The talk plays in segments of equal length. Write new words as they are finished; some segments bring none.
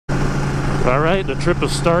Alright, the trip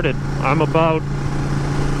has started. I'm about,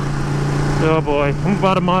 oh boy, I'm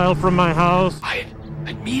about a mile from my house. I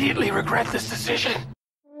immediately regret this decision.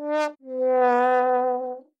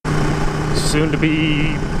 Soon to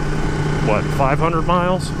be, what, 500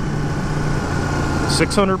 miles?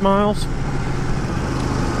 600 miles?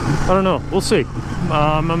 I don't know, we'll see.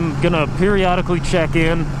 I'm gonna periodically check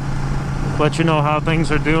in, let you know how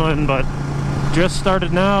things are doing, but just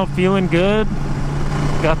started now, feeling good.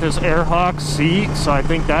 Got this Airhawk seat, so I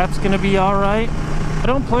think that's gonna be alright. I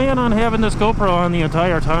don't plan on having this GoPro on the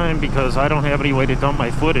entire time because I don't have any way to dump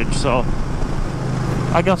my footage, so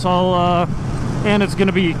I guess I'll and it's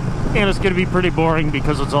gonna be pretty boring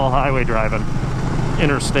because it's all highway driving,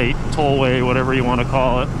 interstate, tollway, whatever you want to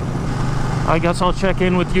call it. I guess I'll check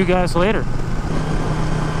in with you guys later.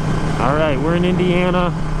 Alright, we're in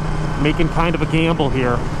Indiana, making kind of a gamble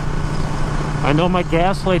here. I know my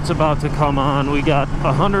gas light's about to come on. We got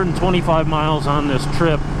 125 miles on this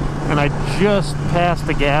trip, and I just passed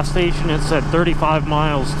the gas station. It said 35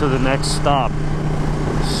 miles to the next stop.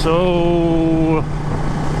 So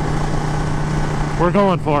we're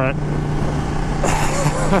going for it.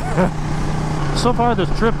 So far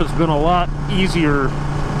this trip has been a lot easier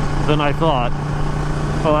than I thought.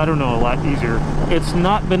 Well, I don't know, a lot easier. It's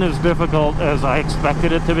not been as difficult as I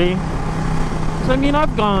expected it to be. I mean,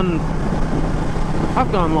 I've gone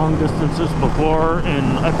long distances before,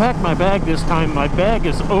 and I packed my bag this time. My bag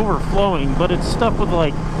is overflowing, but it's stuffed with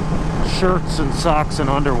like shirts and socks and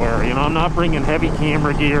underwear. You know, I'm not bringing heavy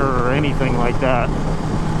camera gear or anything like that.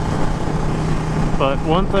 But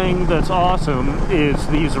one thing that's awesome is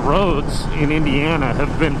these roads in Indiana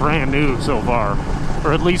have been brand new so far,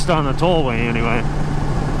 or at least on the tollway anyway.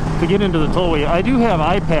 To get into the tollway, I do have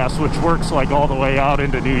iPass, which works like all the way out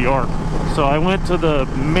into New York. So I went to the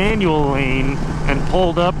manual lane and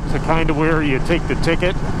pulled up to kind of where you take the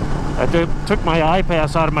ticket. I took my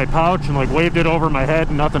iPass out of my pouch and like waved it over my head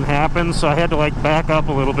and nothing happened. So I had to like back up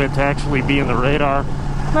a little bit to actually be in the radar.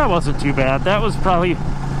 That wasn't too bad. That was probably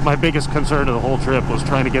my biggest concern of the whole trip, was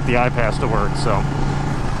trying to get the iPass to work. So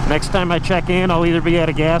next time I check in, I'll either be at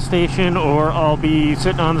a gas station or I'll be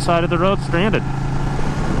sitting on the side of the road stranded.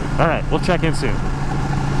 Alright, we'll check in soon.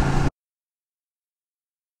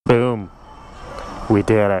 Boom. We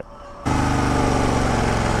did it.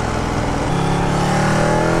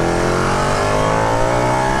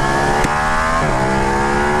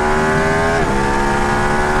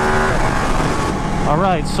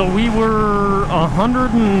 Alright, so we were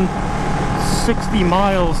 160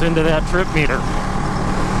 miles into that trip meter.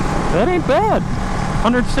 That ain't bad.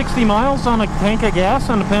 160 miles on a tank of gas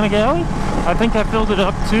on the Panigale. I think I filled it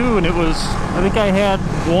up too, and it was, I think I had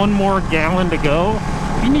one more gallon to go.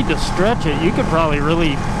 If you need to stretch it, you could probably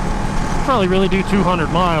really do 200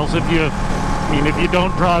 miles if you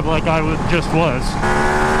don't drive like I just was.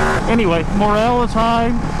 Anyway, morale is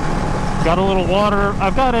high. Got a little water.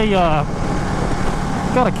 I've got a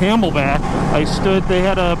Camelback. They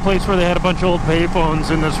had a place where they had a bunch of old payphones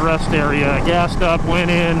in this rest area. I gassed up, went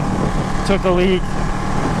in, took a leak,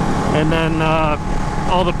 and then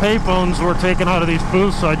all the payphones were taken out of these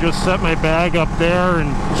booths, so I just set my bag up there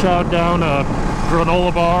and chowed down a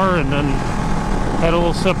granola bar, and then had a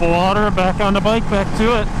little sip of water, back on the bike, back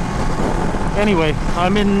to it. Anyway,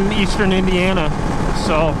 I'm in eastern Indiana,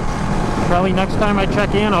 so probably next time I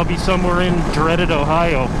check in, I'll be somewhere in dreaded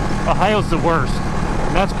Ohio. Ohio's the worst.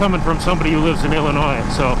 And that's coming from somebody who lives in Illinois,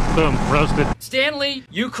 so boom, roasted. Stanley,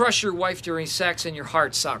 you crush your wife during sex and your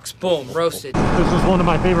heart sucks. Boom, roasted. This is one of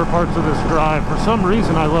my favorite parts of this drive. For some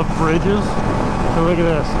reason, I love bridges. So look at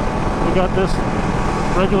this. We got this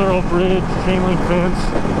regular old bridge, chain link fence,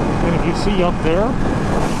 and if you see up there,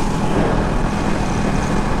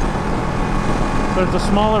 there's a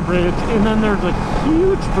smaller bridge, and then there's a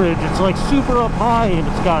huge bridge. It's like super up high, and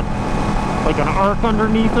it's got like an arc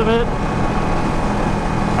underneath of it.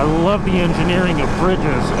 I love the engineering of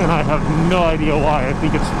bridges, and I have no idea why. I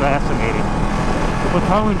think it's fascinating. Look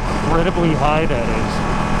how incredibly high that is.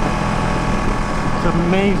 It's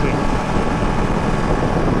amazing.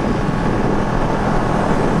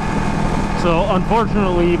 So,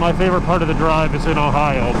 unfortunately, my favorite part of the drive is in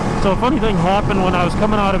Ohio. So a funny thing happened when I was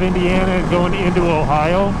coming out of Indiana and going into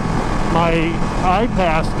Ohio. My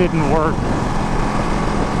iPass didn't work.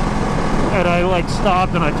 And I like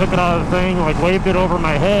stopped and I took it out of the thing, like waved it over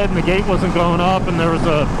my head, and the gate wasn't going up, and I was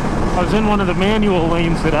in one of the manual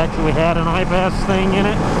lanes that actually had an iPass thing in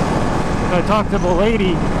it. And I talked to the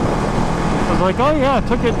lady. I was like, oh yeah, I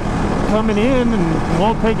took it coming in and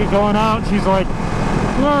won't take it going out. She's like,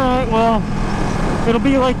 alright, well, it'll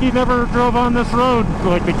be like you never drove on this road.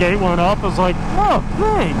 Like the gate went up. I was like, oh,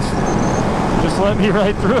 thanks. Just let me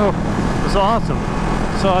right through. is awesome.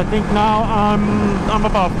 So I think now I'm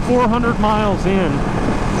about 400 miles in.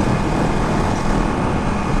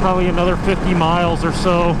 Probably another 50 miles or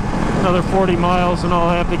so, another 40 miles, and I'll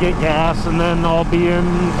have to get gas, and then I'll be in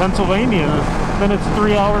Pennsylvania. Then it's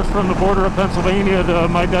 3 hours from the border of Pennsylvania to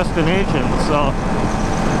my destination, so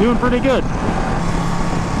doing pretty good.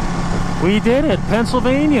 We did it,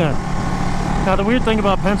 Pennsylvania. Now the weird thing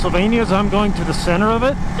about Pennsylvania is I'm going to the center of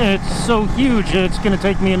it, and it's so huge it's going to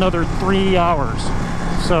take me another 3 hours.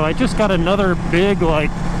 So I just got another big, like,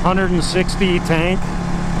 160 tank.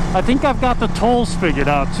 I think I've got the tolls figured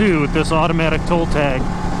out too with this automatic toll tag.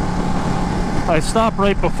 I stop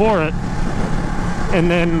right before it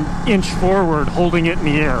and then inch forward holding it in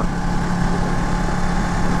the air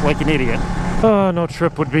like an idiot. Oh, no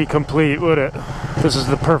trip would be complete, would it? This is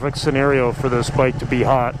the perfect scenario for this bike to be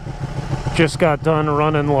hot. Just got done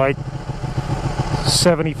running like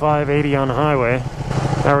 75, 80 on the highway.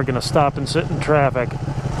 Now we're gonna stop and sit in traffic.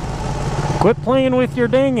 Quit playing with your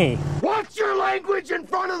dinghy. Watch your language in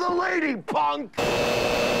front of the lady, punk!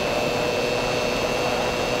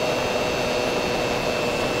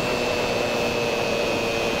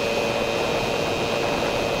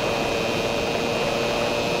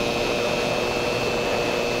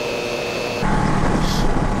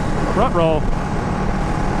 Front roll.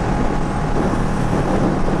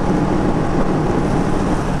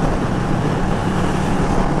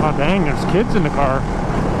 Oh dang, there's kids in the car.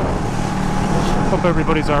 Hope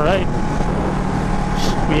everybody's alright.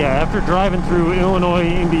 But yeah, after driving through Illinois,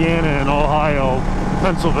 Indiana, and Ohio,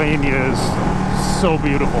 Pennsylvania is so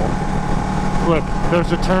beautiful. Look,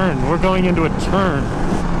 there's a turn. We're going into a turn.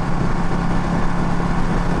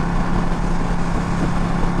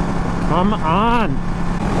 Come on!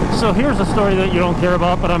 So here's a story that you don't care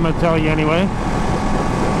about, but I'm going to tell you anyway.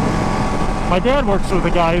 My dad works with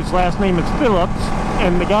a guy whose last name is Phillips,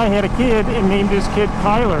 and the guy had a kid and named his kid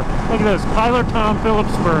Kyler. Look at this, Kyler Tom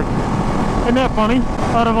Phillipsburg. Isn't that funny?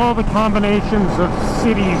 Out of all the combinations of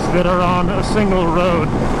cities that are on a single road,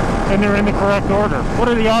 and they're in the correct order, what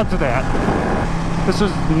are the odds of that? This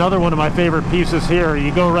is another one of my favorite pieces here.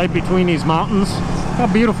 You go right between these mountains. How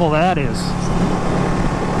beautiful that is.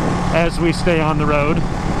 As we stay on the road.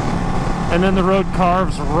 And then the road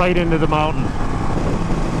carves right into the mountain.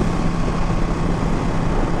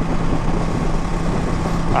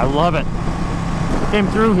 I love it. Came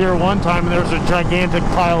through here one time and there was a gigantic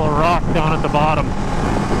pile of rock down at the bottom.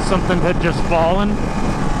 Something had just fallen.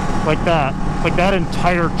 Like that. Like that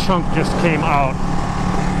entire chunk just came out.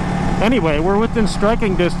 Anyway, we're within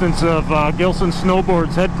striking distance of Gilson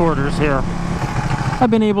Snowboards headquarters here. I've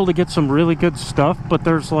been able to get some really good stuff, but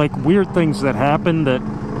there's like weird things that happen that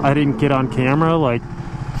I didn't get on camera. Like,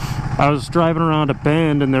 I was driving around a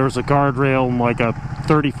bend and there was a guardrail and like a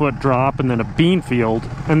 30-foot drop and then a bean field,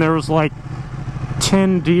 and there was like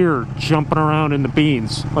 10 deer jumping around in the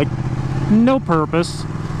beans. Like, no purpose,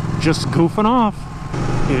 just goofing off.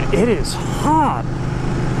 Dude, it is hot.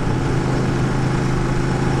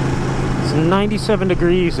 It's 97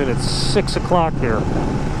 degrees and it's 6 o'clock here.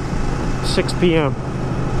 6 p.m.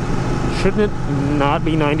 Shouldn't it not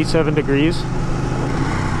be 97 degrees?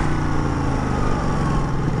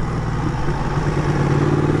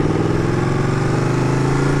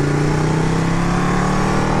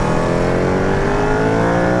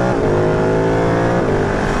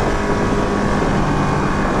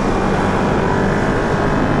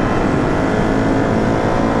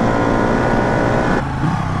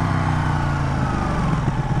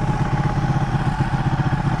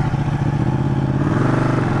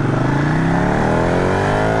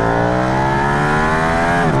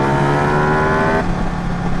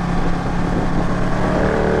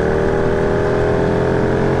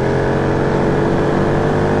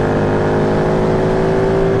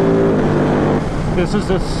 This is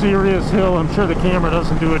a serious hill. I'm sure the camera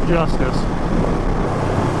doesn't do it justice.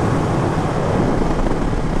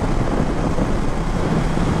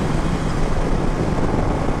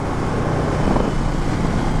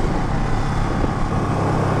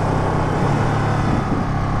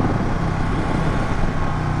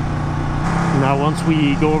 Now once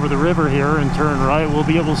we go over the river here and turn right, we'll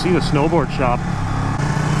be able to see the snowboard shop.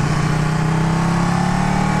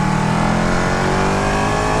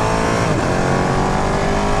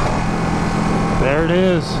 There it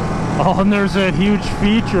is. Oh, and there's that huge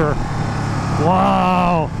feature.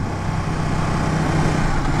 Wow.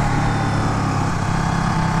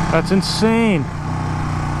 That's insane.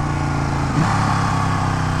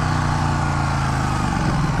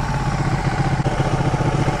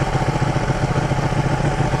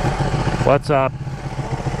 What's up?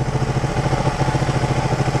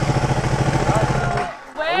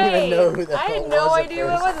 Way. know who the I hell had no was at idea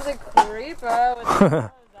what first. it was. It's a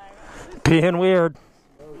creeper. Being weird.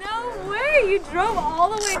 No way! You drove all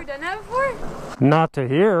the way. Have you done that before? Not to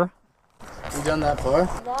here. You done that before?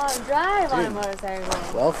 Long drive on a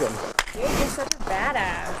motorcycle. Welcome. Dude, you're such a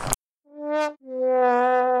badass.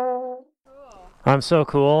 I'm so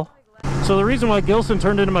cool. So the reason why Gilson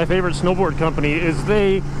turned into my favorite snowboard company is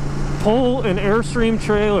they pull an Airstream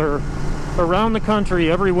trailer around the country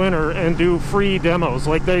every winter and do free demos.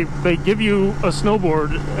 Like they give you a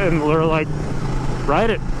snowboard and they're like, ride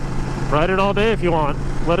it all day if you want.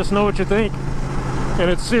 Let us know what you think. And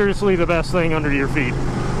it's seriously the best thing under your feet.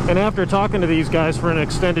 And after talking to these guys for an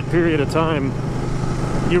extended period of time,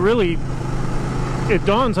 it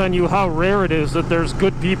dawns on you how rare it is that there's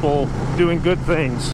good people doing good things.